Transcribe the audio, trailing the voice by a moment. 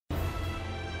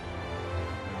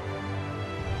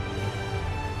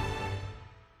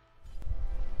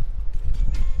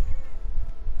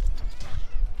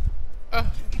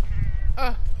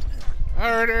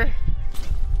Harder.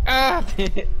 Ah.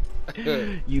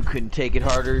 You couldn't take it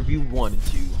harder if you wanted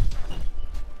to.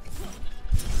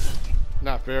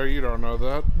 Not fair, you don't know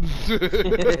that.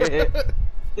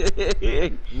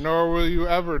 Nor will you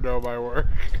ever know my work.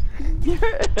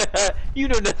 You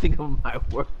know nothing of my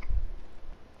work.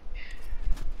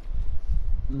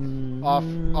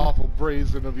 Awful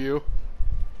brazen of you.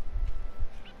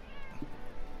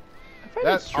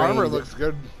 That armor looks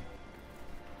good.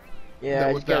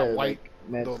 Yeah, with that white,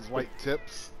 like, those white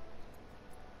tips.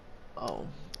 Oh,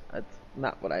 that's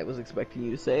not what I was expecting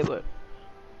you to say, but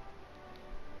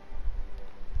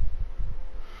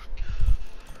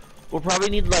we'll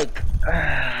probably need like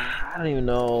I don't even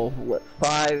know what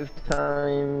 5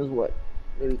 times what,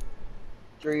 maybe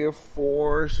 3 or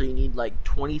 4. So you need like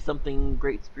 20 something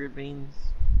great spirit veins.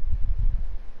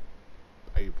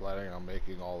 Are you planning on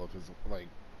making all of his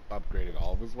upgrading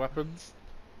all of his weapons?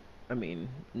 I mean,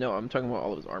 no, I'm talking about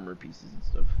all of his armor pieces and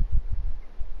stuff.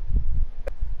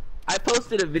 I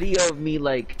posted a video of me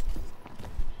like,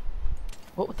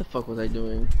 what the fuck was I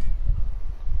doing?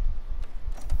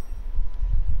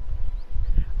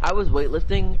 I was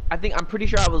weightlifting. I'm pretty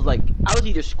sure I was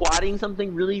either squatting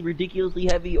something really ridiculously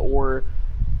heavy or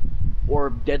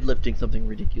deadlifting something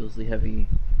ridiculously heavy,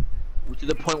 to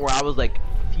the point where I was like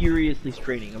furiously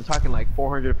straining. I'm talking like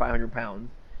 400 500 pounds.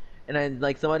 And then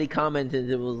like somebody commented,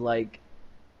 it was like,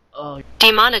 oh,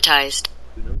 demonetized.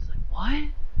 And I was like, what?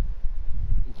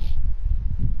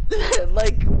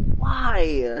 Like,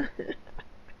 why?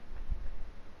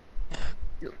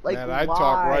 Like, man, I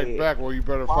talk right back. Well, you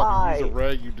better fucking use a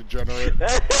rag, you degenerate.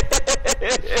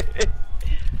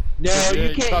 No,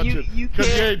 you can't. You can't.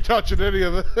 You ain't touching any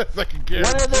of this. I can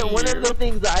guarantee One of the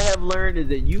things I have learned is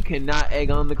that you cannot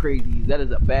egg on the crazies. That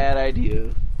is a bad idea.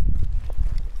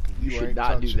 You should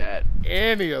not do that.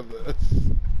 Any of this,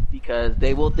 because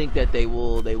they will think that they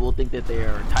think that they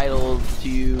are entitled to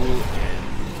you,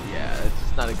 and yeah, it's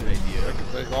just not a good idea. They can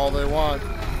think all they want.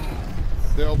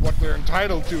 What they're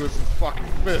entitled to is a fucking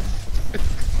fist.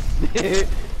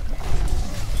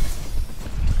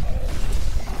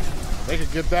 They can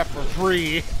get that for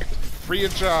free, free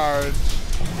of charge.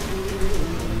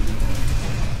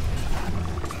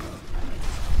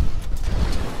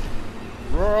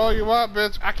 Roar all you want,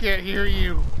 bitch. I can't hear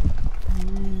you.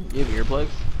 You have earplugs?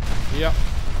 Yep.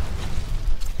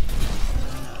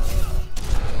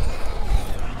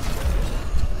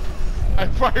 I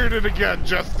fired it again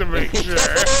just to make sure.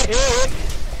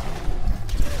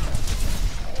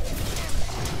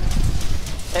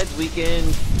 Heads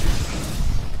weekend.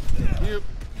 Yep.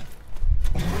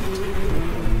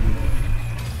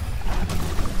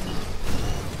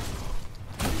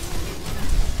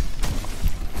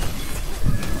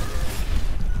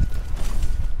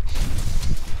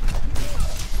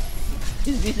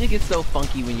 His music is so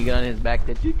funky when you get on his back.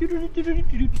 That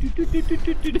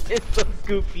it's so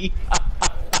goofy.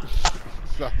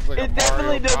 Sounds like a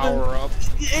Mario power-up.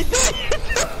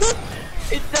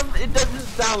 It doesn't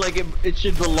sound like it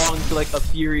should belong to like a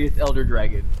furious elder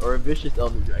dragon or a vicious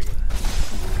elder dragon.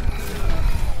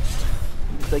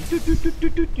 It's like what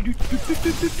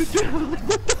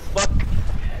the fuck?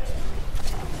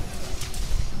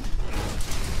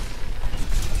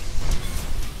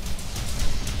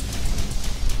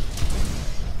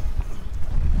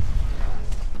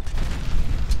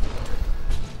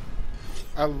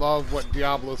 I love what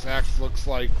Diablo's axe looks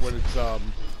like when it's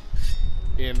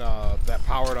in that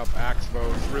powered up axe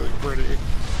mode. It's really pretty.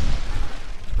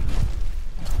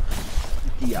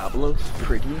 Diablo's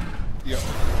pretty? Yeah.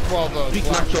 Well, the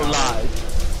speak not your lies.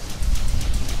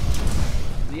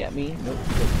 Yeah, me. Nope.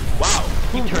 Wow.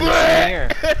 He turned it in the air.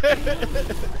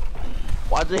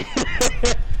 Watch it.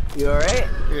 You alright?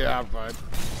 Yeah, I'm fine.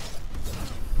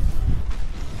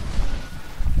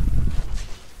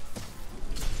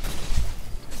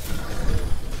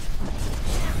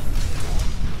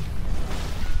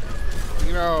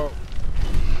 You know,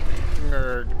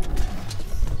 nerd.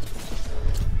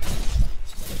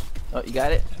 Oh, you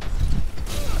got it?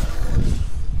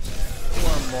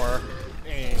 One more.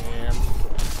 And...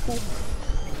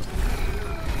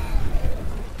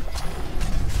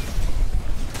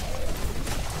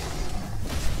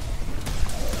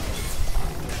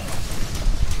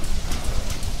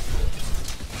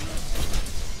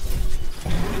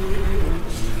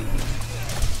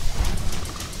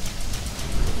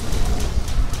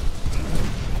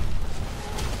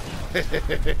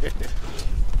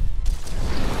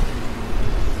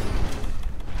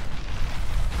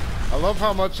 I love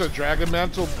how much a Dragon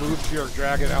Mantle boosts your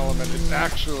Dragon element. It's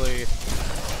actually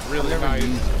really nice.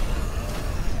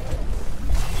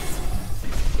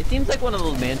 seems like one of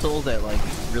those mantles that like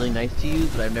really nice to use,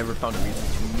 but I've never found a reason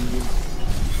to use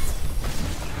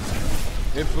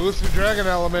it. It boosts your dragon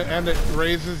element and it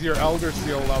raises your elder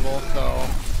seal level, so.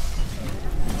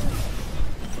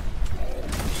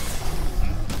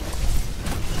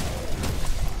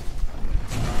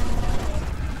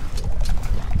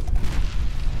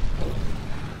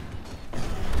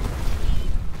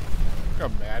 Look how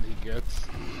mad he gets.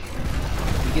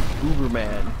 He gets uber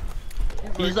mad.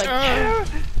 He's like, ah!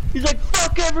 He's like,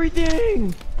 fuck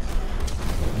everything!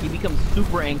 He becomes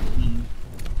super angsty.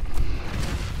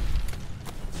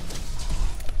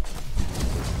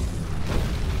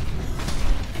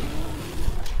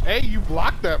 Hey, you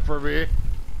blocked that for me.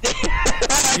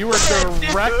 You were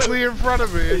directly in front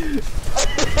of me.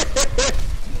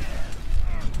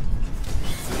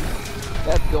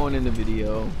 That's going in the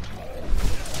video.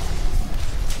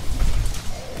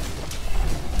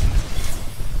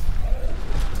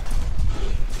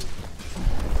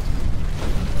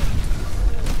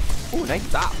 Ooh, nice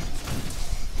stop.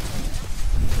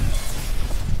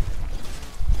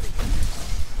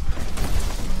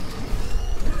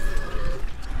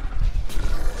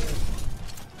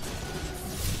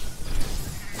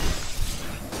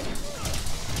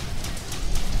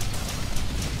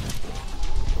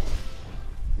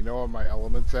 You know what my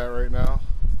element's at right now?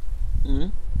 Hmm?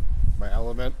 My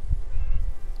element?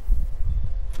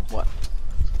 What?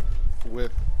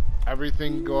 With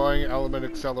everything going, element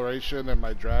acceleration, and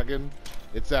my dragon,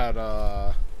 it's at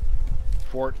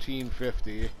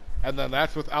 1450. And then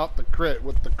that's without the crit.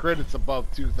 With the crit, it's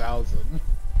above 2000.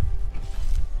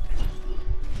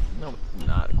 No, it's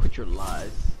not. Quit your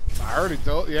lies. I already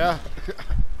told, yeah.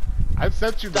 I've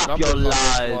sent you the Stop numbers your on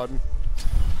this lies. one.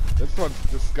 This one's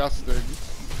disgusting.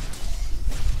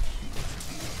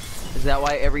 Is that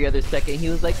why every other second he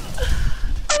was like,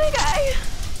 oh my god!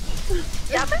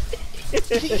 Yeah!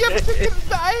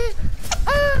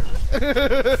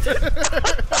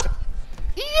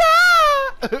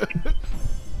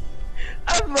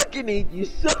 I fucking hate you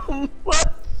so much!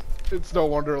 It's no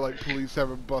wonder like police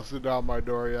haven't busted down my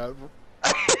door yet.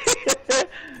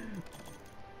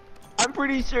 I'm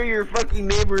pretty sure your fucking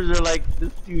neighbors are like,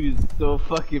 this dude is so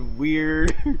fucking weird.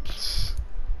 They can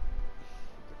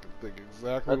think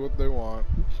exactly what they want.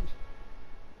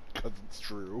 Cause it's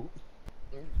true.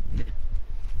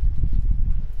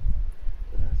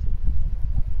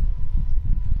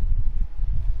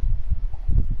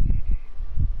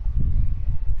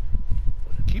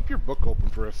 Keep your book open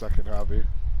for a second, Javi.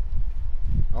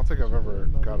 I don't think I've ever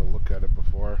got a look at it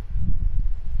before.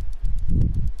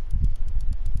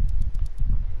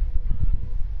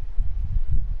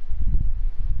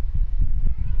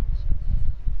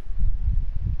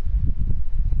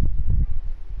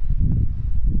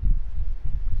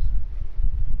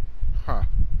 Huh.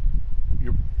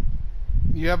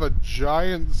 You have a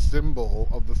giant symbol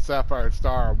of the sapphire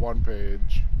star on one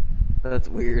page. That's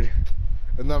weird.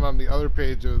 And then on the other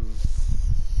pages,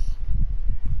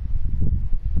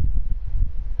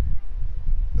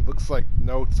 it looks like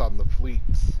notes on the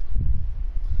fleets.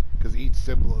 Because each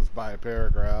symbol is by a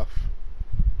paragraph.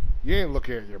 You ain't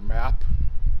looking at your map.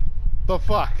 The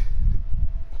fuck?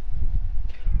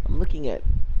 I'm looking at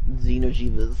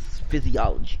Xenojiva's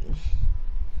physiology.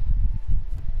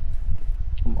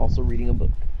 I'm also reading a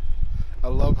book. I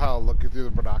love how looking through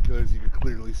the binoculars you can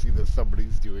clearly see that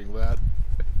somebody's doing that.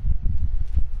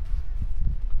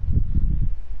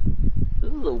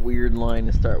 This is a weird line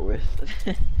to start with.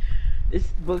 This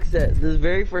book says, this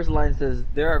very first line says,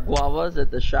 there are guavas at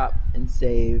the shop and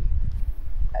save.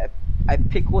 I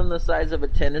pick one the size of a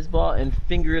tennis ball and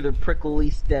finger the prickly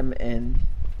stem end.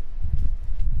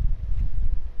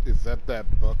 Is that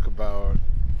book about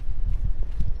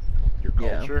your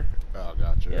culture? Yeah. Oh,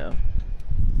 gotcha. Yeah.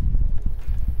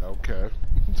 Okay.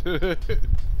 I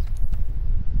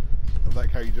like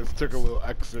how you just took a little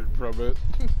excerpt from it.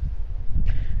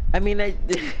 I mean,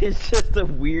 it's just a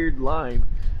weird line.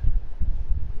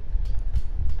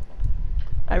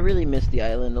 I really miss the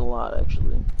island a lot,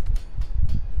 actually.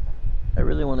 I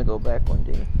really want to go back one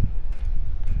day.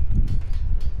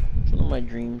 It's one of my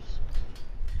dreams.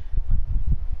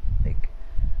 Like,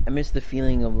 I miss the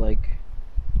feeling of, like,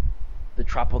 the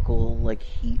tropical, like,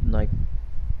 heat and, like,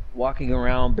 walking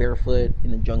around barefoot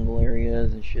in the jungle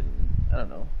areas and shit. I don't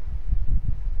know.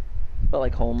 Felt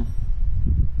like home.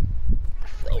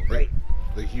 Felt right.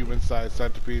 The human-sized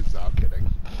centipedes? No, I'm kidding.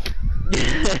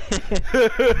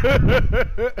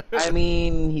 I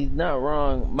mean, he's not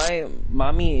wrong. My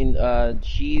mommy and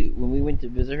when we went to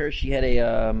visit her, she had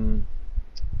a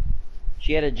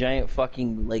giant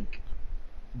fucking like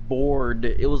board.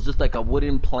 It was just like a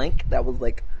wooden plank that was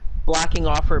like blocking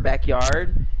off her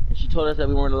backyard, And she told us that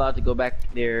we weren't allowed to go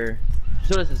back there.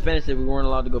 She told us in Spanish that we weren't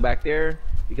allowed to go back there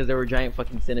because there were giant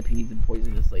fucking centipedes and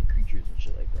poisonous like creatures and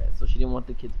shit like that. So she didn't want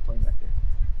the kids playing back there.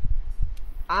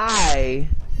 I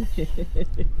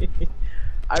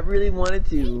really wanted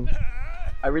to.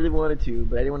 I really wanted to,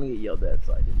 but I didn't want to get yelled at,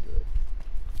 so I didn't do it.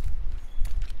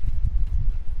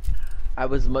 I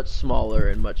was much smaller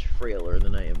and much frailer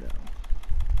than I am now.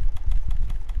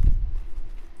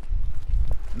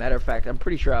 Matter of fact, I'm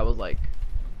pretty sure I was like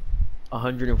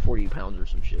 140 pounds or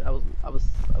some shit. I was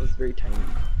very tiny.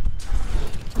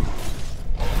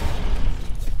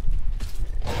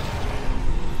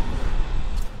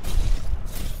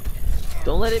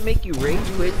 Don't let it make you rage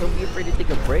quit. Don't be afraid to take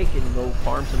a break and go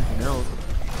farm something else.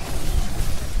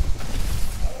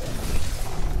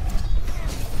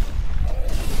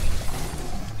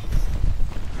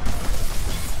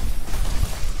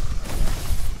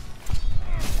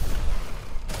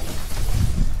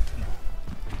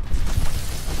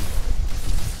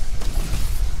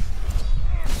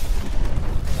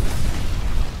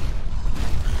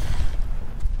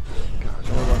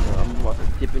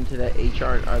 Dip into that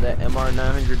HR or that MR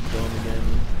 900 zone again.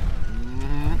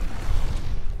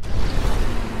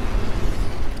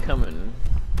 Coming.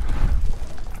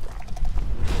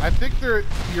 I think you're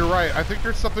right. I think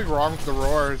there's something wrong with the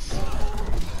roars.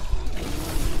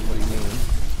 What do you mean?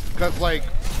 Because, like,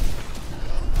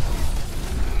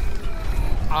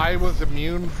 I was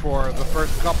immune for the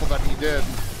first couple that he did.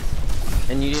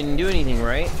 And you didn't do anything,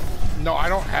 right? No, I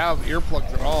don't have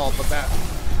earplugs at all, but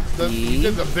he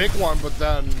did the big one, but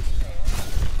then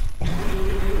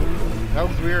that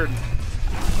was weird.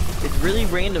 It's really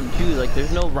random too, like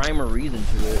there's no rhyme or reason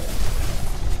to it.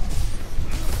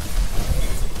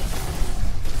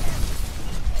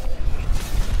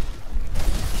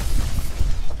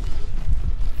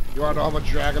 You wanna know how much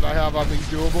dragon I have on these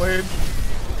dual blades?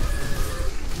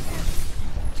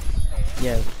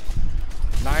 Yes.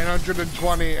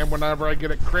 920, and whenever I get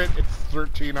a crit, it's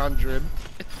 1300.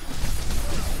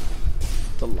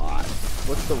 It's a lot.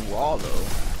 What's the raw though?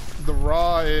 The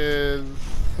raw is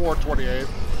 428.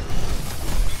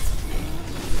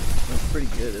 That's pretty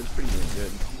good. That's pretty damn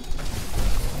good.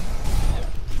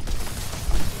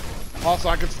 Also,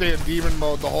 I can stay in demon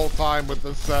mode the whole time with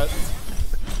this set.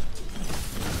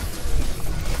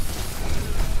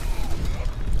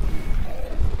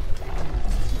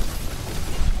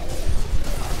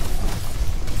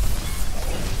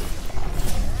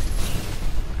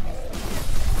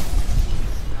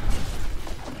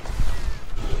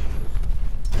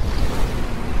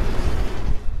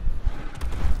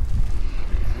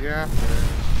 Yeah.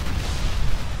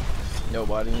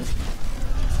 Nobody. The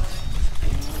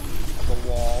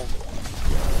wall.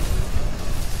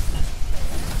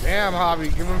 Damn, Hobby,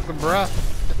 give him some breath.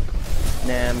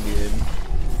 Nah, I'm good.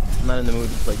 I'm not in the mood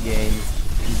to play games.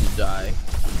 You just die.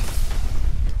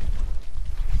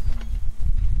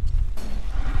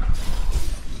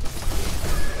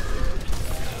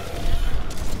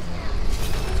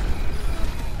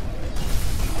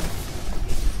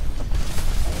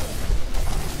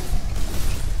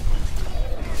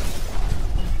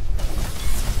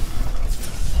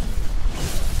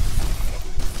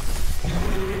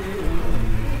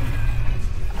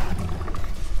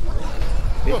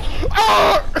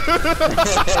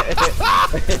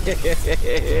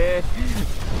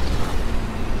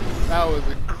 That was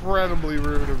incredibly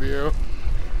rude of you.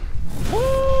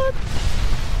 What?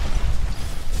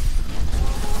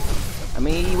 I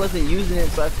mean, he wasn't using it,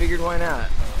 so I figured why not.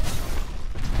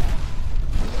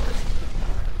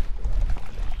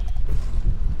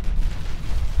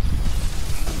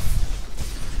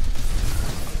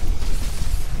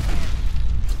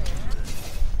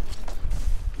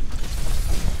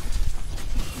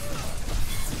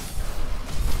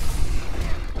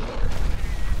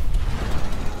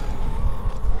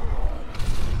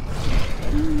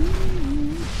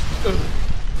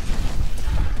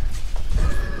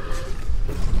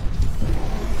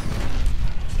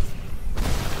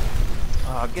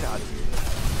 Oh, get out of here.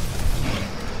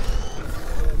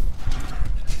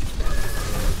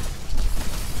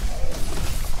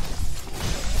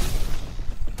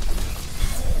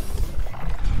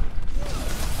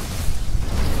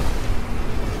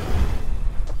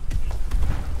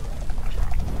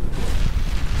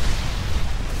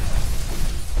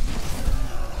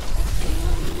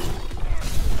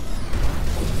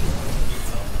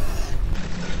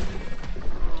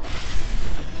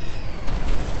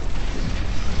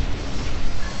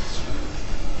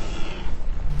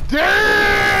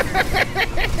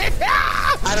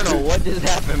 I don't know what just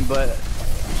happened, but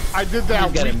I did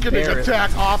that got weakening embarrassed.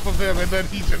 attack off of him, and then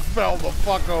he just fell the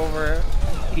fuck over.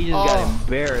 He just got Oh.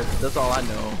 embarrassed. That's all I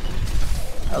know.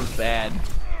 That was bad.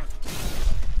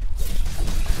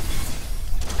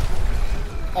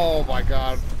 Oh my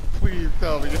god. Please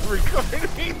tell me you're recording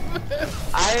this.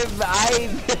 I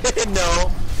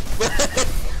no.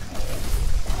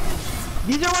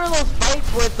 These are one of those fights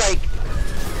where it's like,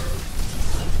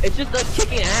 it's just like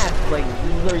kicking ass. Like,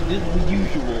 this is the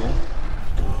usual.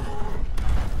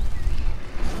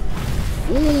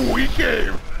 Ooh, he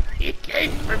came. He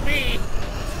came for me.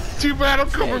 Too bad I'm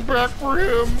coming back for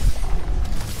him.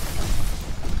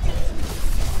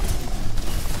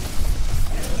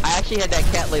 I actually had that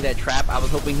cat lay that trap. I was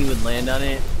hoping he would land on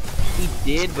it. He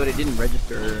did, but it didn't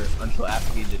register until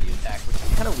after he did the attack, which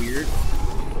is kind of weird.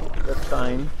 That's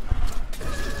fine.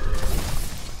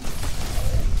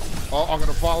 Oh, I'm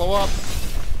gonna follow up.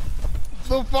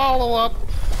 The follow up.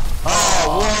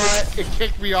 Oh, what? It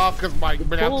kicked me off because my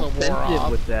mantle wore off.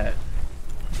 With that.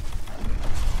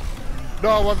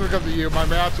 No, it wasn't because of you. My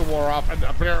mantle wore off, and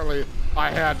apparently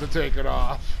I had to take it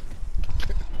off.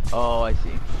 Oh, I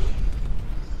see.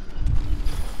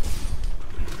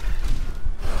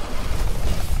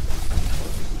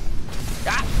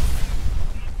 Ah!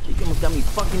 She almost got me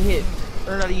fucking hit.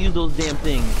 Learn how to use those damn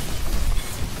things.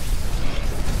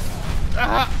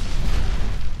 Ah!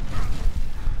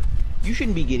 You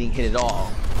shouldn't be getting hit at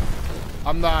all.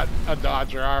 I'm not a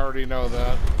dodger. I already know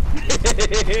that.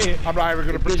 I'm not even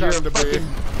gonna pretend to be.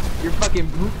 You're fucking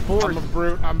brute force. I'm a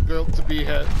brute. I'm built to be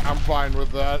hit. I'm fine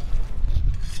with that.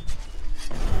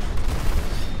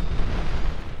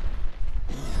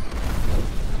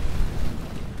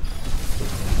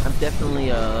 I'm definitely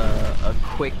a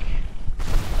quick,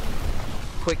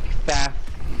 fast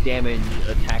damage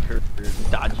attacker,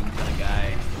 dodging kind of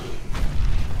guy.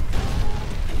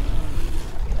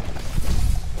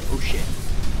 Oh shit.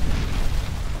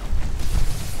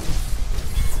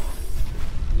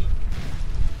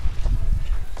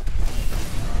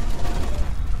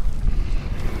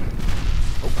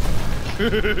 Oh.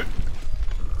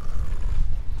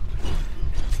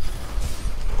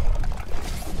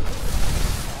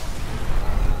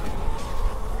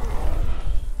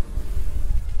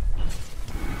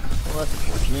 Well, that's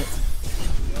unfortunate.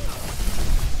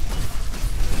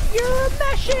 You're a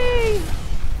machine!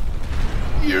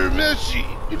 You're meshy.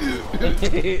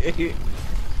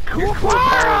 Cool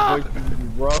power voice,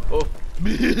 bro.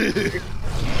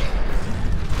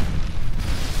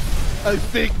 I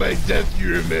fake my death,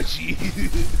 you're a meshy.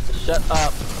 Shut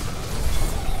up.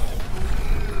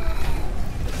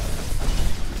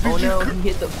 Oh no, he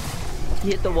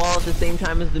hit the wall at the same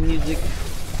time as the music.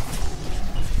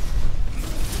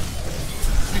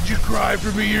 Did you cry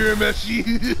for me, you're a meshy?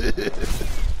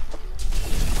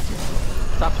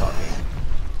 Stop talking.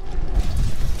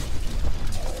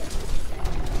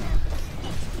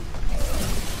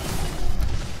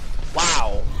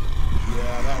 Wow.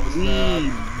 Yeah, that was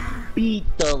sad. Beat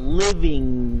the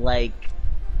living, like,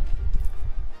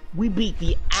 we beat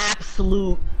the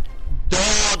absolute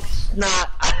dog snot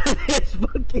out of this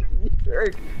fucking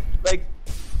jerk. Like,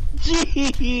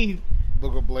 jeez.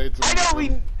 Look at Blades. I know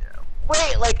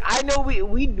wait, like, I know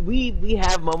we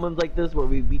have moments like this where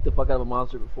we beat the fuck out of a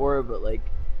monster before, but like,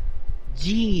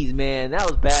 jeez, man, that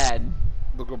was bad.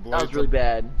 Look at Blades. That was really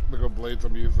bad. Look at Blades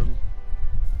I'm using.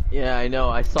 Yeah, I know.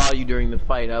 I saw you during the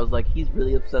fight. I was like, he's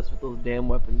really obsessed with those damn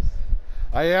weapons.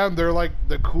 I am. They're like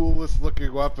the coolest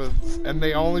looking weapons, and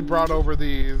they only brought over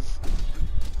these.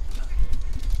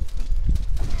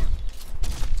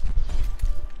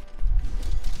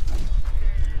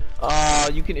 Oh,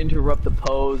 you can interrupt the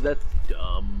pose. That's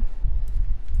dumb.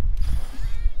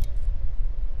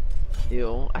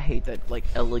 Ew, I hate that, like,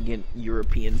 elegant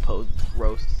European pose. It's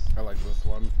gross. I like this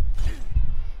one.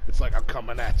 It's like I'm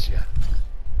coming at you.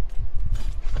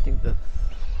 I think that's...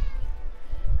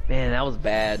 Man, that was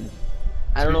bad.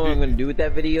 I don't know what I'm gonna do with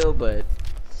that video, but...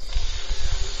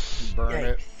 Burn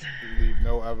it. Leave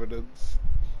no evidence.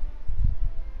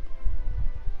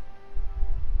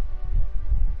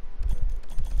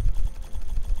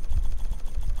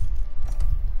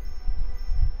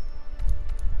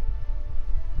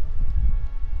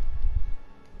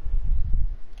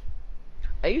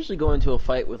 I usually go into a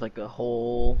fight with like a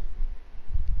whole...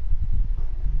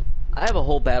 I have a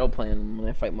whole battle plan when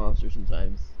I fight monsters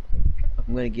sometimes. Like,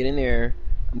 I'm gonna get in there,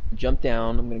 I'm gonna jump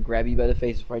down, I'm gonna grab you by the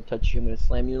face before I touch you, I'm gonna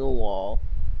slam you in the wall,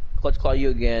 clutch claw you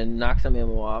again, knock some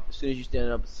ammo off, as soon as you stand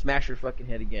up, smash your fucking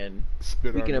head again,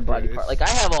 weaken a body part. Like, I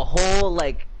have a whole,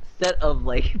 like, set of,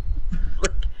 like,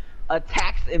 like,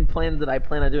 attacks and plans that I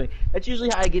plan on doing. That's usually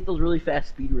how I get those really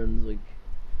fast speedruns, like...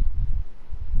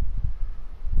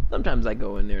 Sometimes I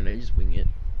go in there and I just wing it.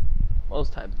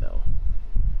 Most times, no.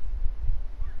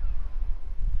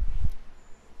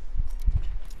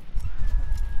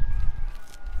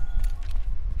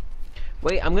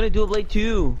 Wait, I'm gonna do a blade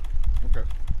too. Okay.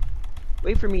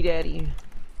 Wait for me, Daddy.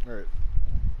 Alright.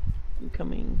 I'm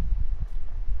coming.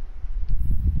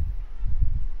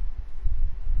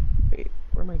 Wait,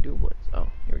 where are my dual blades? Oh,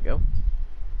 here we go.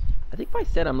 I think by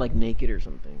set I'm like naked or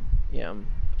something. Yeah, I'm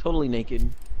totally naked.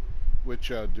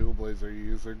 Which dual blades are you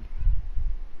using?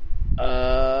 What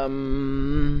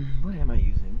am I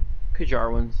using?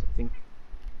 Kajar ones, I think.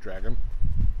 Dragon?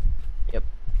 Yep.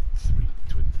 Sweet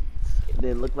twinsies.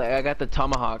 They look like I got the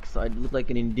tomahawks. I look like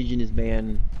an indigenous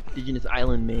man, indigenous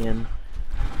island man.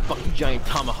 Fucking giant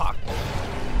tomahawk.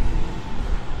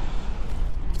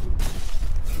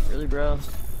 Really, bro?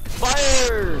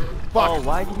 Fire! Fuck. Oh,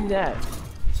 why'd you do that?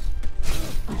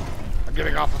 I'm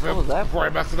getting off of him was that before for? I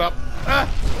mess it up. Ah!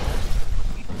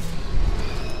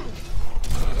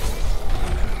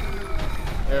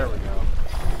 There we go.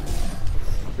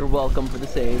 You're welcome for the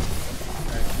save.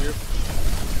 Thank you.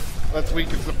 Let's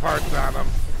weaken some parts on him.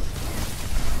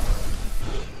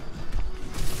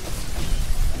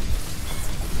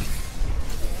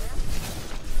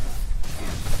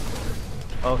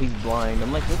 Oh, he's blind.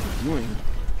 I'm like, what's he doing?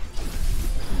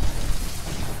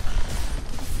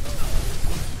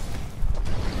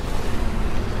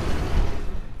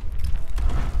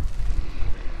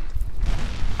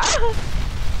 Ah!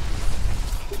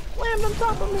 He slammed on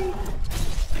top of me.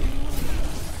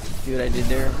 See what I did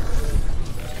there?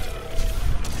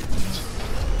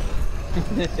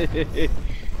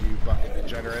 You fucking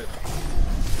degenerate.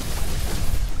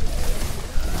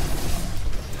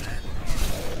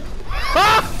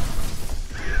 Ah!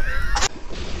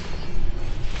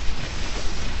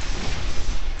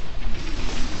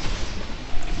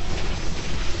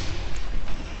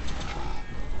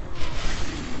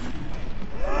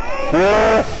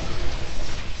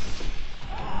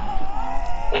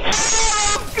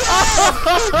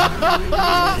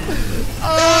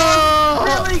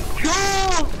 Really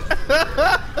cool!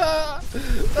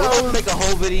 We'll make a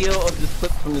whole video of just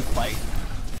clips from this fight.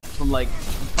 From like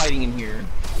fighting in here.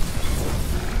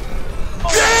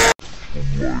 Oh.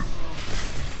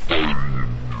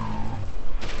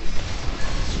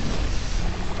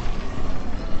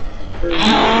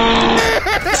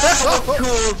 That was cool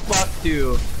as fuck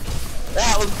too.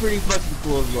 That was pretty fucking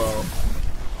cool as well.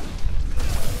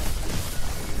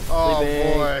 Oh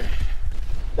Sleeping. boy.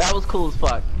 That was cool as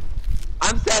fuck.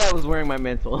 I'm sad I was wearing my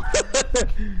mental.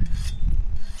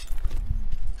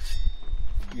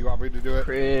 You want me to do it?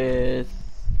 Chris.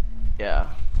 Yeah.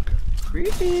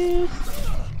 Chris.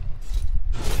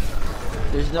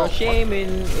 There's no shame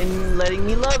in letting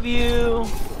me love you.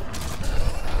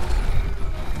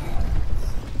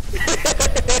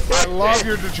 I love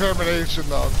your determination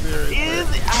though,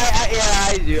 seriously.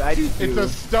 Yeah, I do too. It's a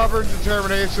stubborn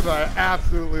determination, I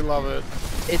absolutely love it.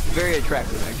 It's very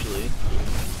attractive, actually.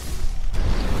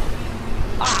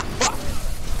 Ah, fuck!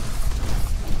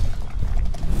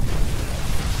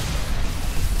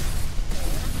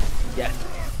 Yes.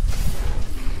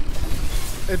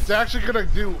 It's actually gonna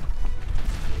do...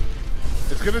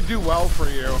 It's gonna do well for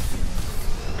you.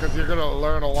 Because you're gonna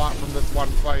learn a lot from this one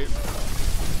fight.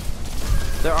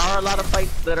 There are a lot of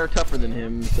fights that are tougher than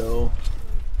him, so...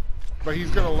 But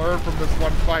he's gonna learn from this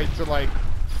one fight to, like,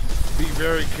 be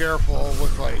very careful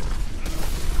with, like,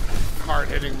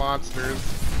 hard-hitting monsters.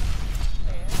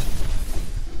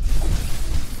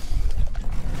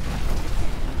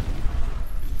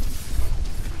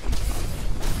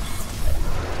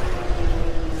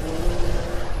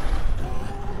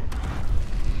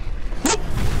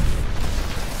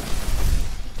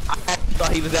 I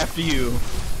thought he was after you.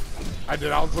 I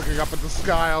did, I was looking up at the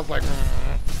sky, I was like...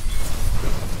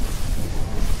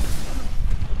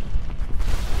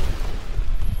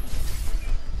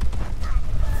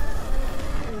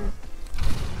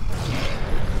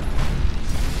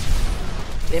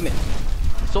 Damn it.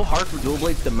 It's so hard for dual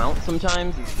blades to mount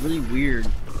sometimes, it's really weird.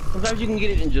 Sometimes you can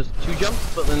get it in just 2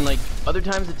 jumps, but then like, other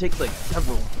times it takes like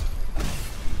several.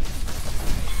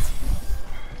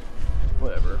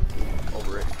 Whatever.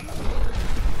 Over it.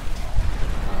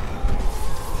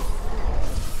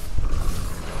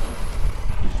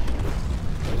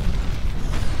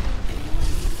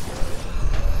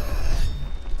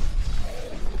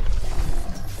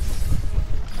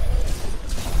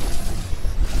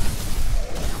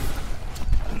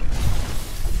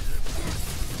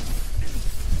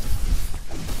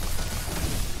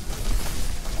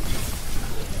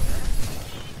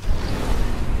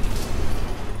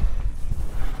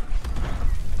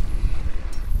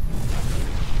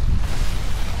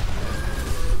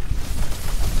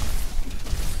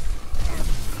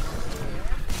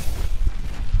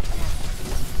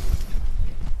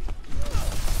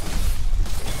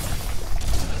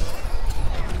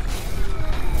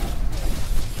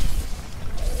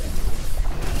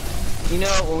 You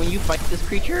know, when you fight this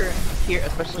creature here,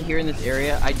 especially here in this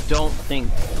area, I don't think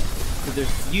that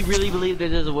there's. You really believe that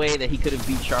there's a way that he could have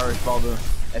beat Shara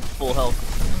at full health?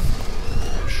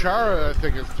 Shara, I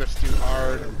think, is just too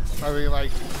hard. I mean,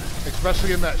 like,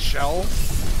 especially in that shell.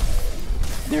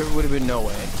 There would have been no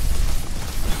way.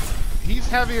 He's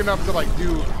heavy enough to, like,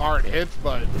 do hard hits,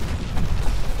 but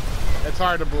it's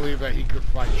hard to believe that he could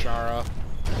fight Shara.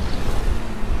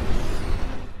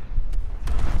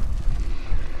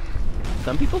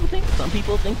 Some people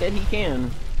think that he can.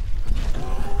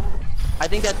 I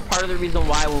think that's part of the reason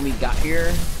why when we got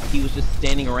here, he was just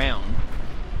standing around.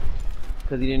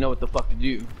 Because he didn't know what the fuck to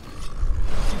do.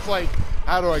 He's like,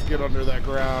 how do I get under that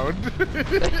ground?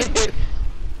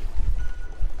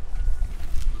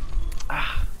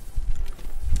 Ah.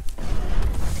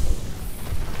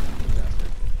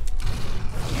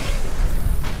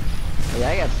 Yeah,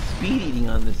 I got speed eating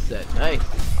on this set. Nice.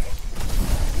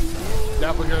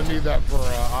 Definitely gonna need that for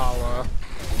Ala.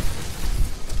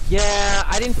 Yeah,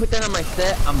 I didn't put that on my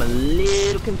set. I'm a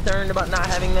little concerned about not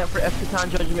having that for Eschaton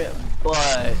Judgment, but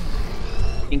I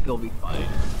think it'll be fine.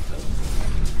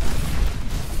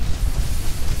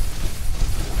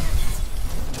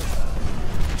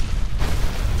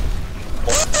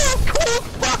 Oh, cool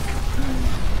fuck!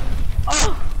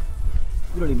 Oh!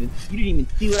 You didn't even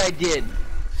see what I did.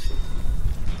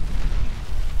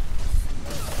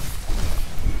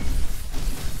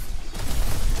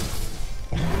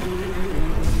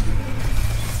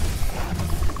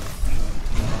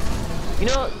 You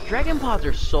know, dragon pods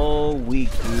are so weak,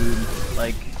 dude.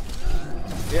 Like,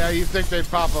 yeah, you think they'd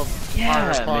pop a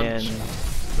harder punch. Man.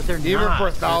 But they're even not. for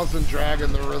 1,000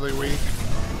 dragon, they're really weak.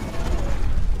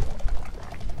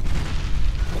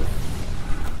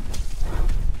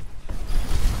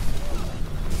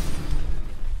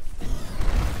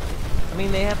 I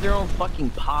mean, they have their own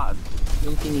fucking pods. You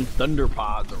don't see any thunder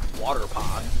pods or water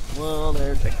pods. Well,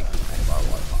 they're technically kind of our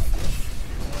water pods.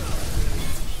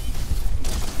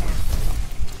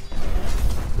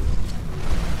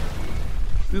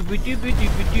 Doo doo doo doo doo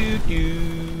doo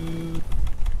doo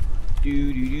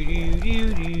doo doo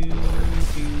doo doo doo.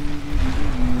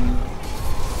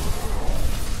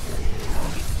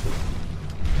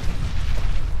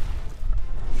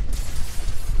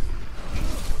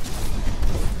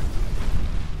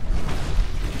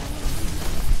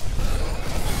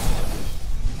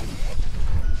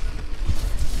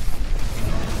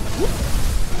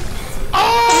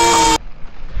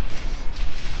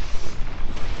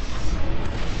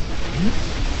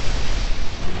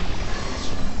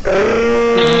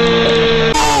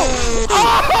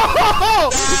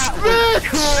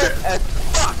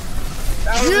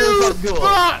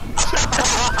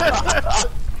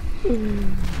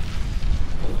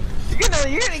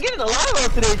 You're getting a lot of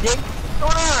us today, Jake.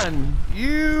 What's going on?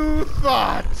 You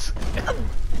thought.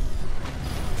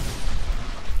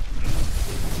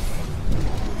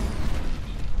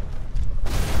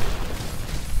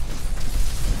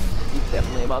 He's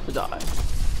definitely about to die.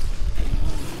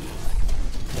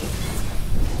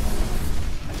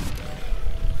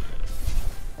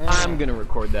 I'm gonna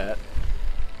record that.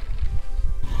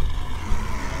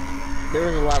 There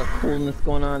was a lot of coolness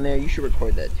going on there. You should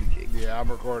record that too, Jake. Yeah,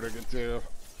 I'm recording it too.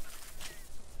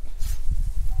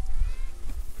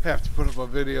 Have to put up a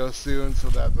video soon so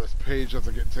that this page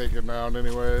doesn't get taken down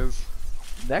anyways.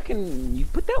 That can... you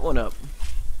put that one up.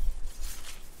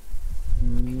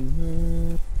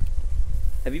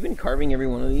 Have you been carving every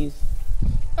one of these?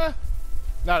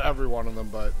 Not every one of them,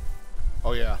 but...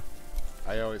 oh yeah.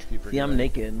 I always keep forgetting. See, I'm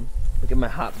naked. Look at my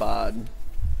hot bod.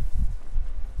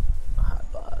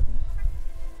 Hot bod.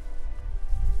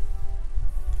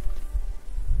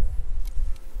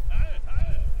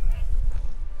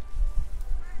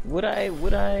 Would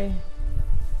I?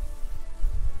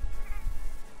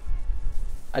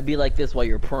 I'd be like this while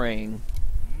you're praying.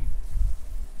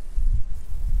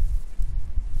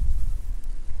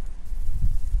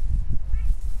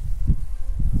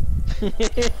 Oh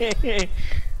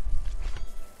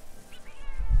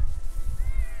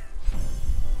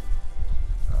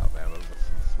man, those are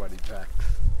some sweaty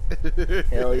pecs.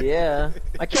 Hell yeah.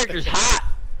 My character's hot.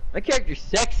 My character's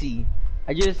sexy.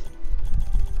 I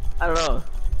don't know.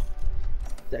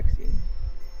 Sexy.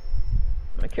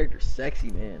 My character's sexy,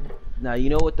 man. Now, you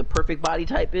know what the perfect body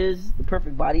type is? The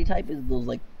perfect body type is those,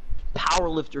 like,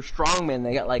 powerlifter strongmen.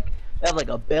 They have, like,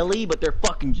 a belly, but they're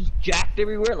fucking just jacked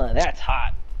everywhere. Like, that's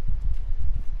hot.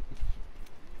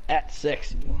 That's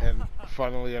sexy. And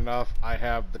funnily enough, I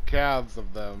have the calves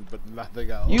of them, but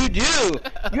nothing else. You do!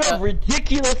 You have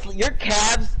ridiculously... your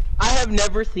calves, I have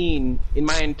never seen in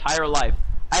my entire life.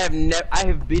 I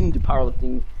have been to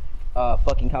powerlifting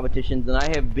fucking competitions, and I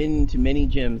have been to many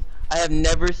gyms. I have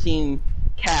never seen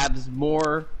calves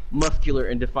more muscular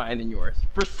and defined than yours.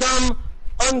 For some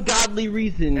ungodly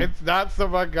reason. It's not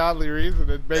some ungodly reason.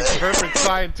 It makes perfect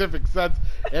scientific sense.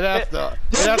 It has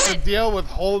to deal with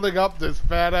holding up this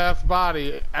fat ass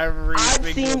body every I've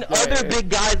single seen day. other big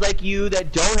guys like you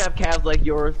that don't have calves like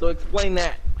yours, so explain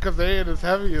that. Because they ain't as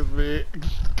heavy as me.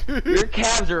 Your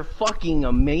calves are fucking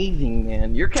amazing,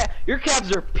 man. Your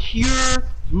calves are pure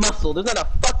muscle. There's not a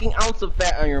fucking ounce of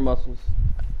fat on your muscles.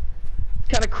 It's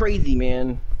kind of crazy,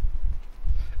 man.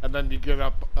 And then you get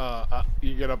up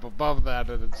above that,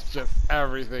 and it's just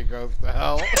everything goes to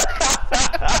hell.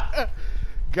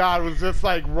 God was just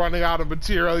like running out of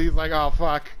material. He's like, oh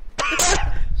fuck.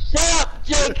 Shut up,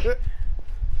 Jake.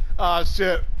 Oh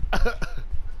shit.